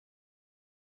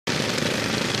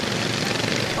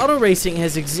Auto racing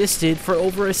has existed for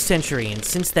over a century, and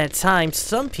since that time,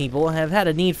 some people have had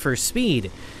a need for speed.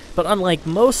 But unlike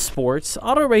most sports,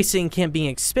 auto racing can be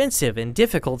expensive and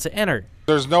difficult to enter.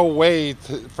 There's no way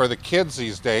for the kids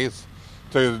these days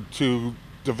to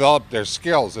develop their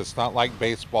skills. It's not like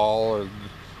baseball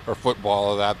or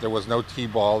football or that. There was no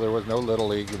t-ball, there was no little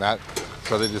league and that.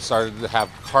 So they decided to have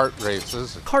kart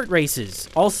races. Kart races,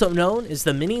 also known as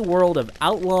the mini world of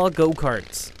Outlaw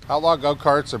go-karts. Outlaw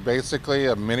go-karts are basically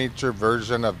a miniature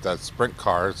version of the sprint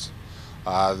cars.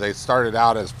 They started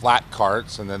out as flat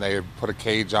carts, and then they put a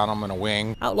cage on them and a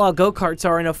wing. Outlaw go-karts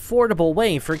are an affordable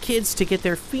way for kids to get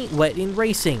their feet wet in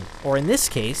racing, or in this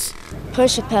case,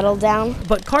 push a pedal down.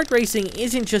 But kart racing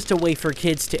isn't just a way for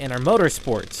kids to enter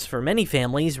motorsports. For many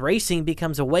families, racing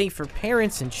becomes a way for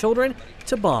parents and children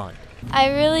to bond. I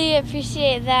really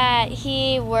appreciate that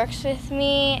he works with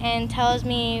me and tells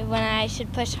me when I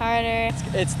should push harder.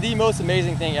 It's the most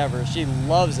amazing thing ever. She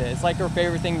loves it. It's like her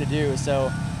favorite thing to do.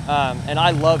 So, and I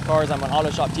love cars. I'm an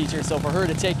auto shop teacher, so for her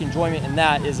to take enjoyment in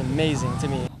that is amazing to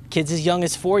me. Kids as young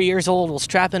as 4 years old will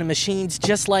strap into machines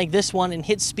just like this one and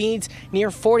hit speeds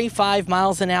near 45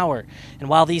 miles an hour. And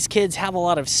while these kids have a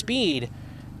lot of speed,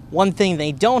 one thing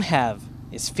they don't have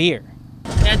is fear.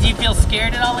 Now, do you feel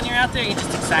scared at all when you're out there, or are you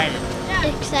just excited?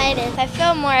 Yeah. Excited. I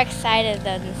feel more excited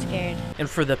though than scared. And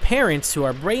for the parents who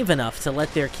are brave enough to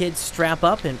let their kids strap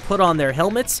up and put on their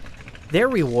helmets, their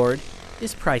reward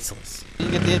is priceless.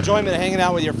 You get the enjoyment of hanging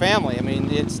out with your family. I mean,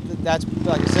 that's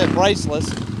like I said,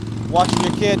 priceless. Watching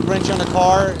your kid wrench on a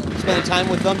car, spending time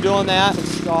with them doing that,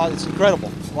 it's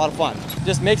incredible. It's a lot of fun. It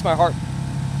just makes my heart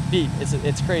beat.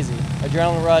 It's crazy.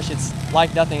 Adrenaline rush, it's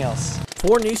like nothing else.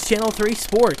 For News Channel 3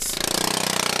 Sports,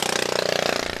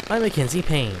 I'm Mackenzie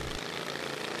Payne.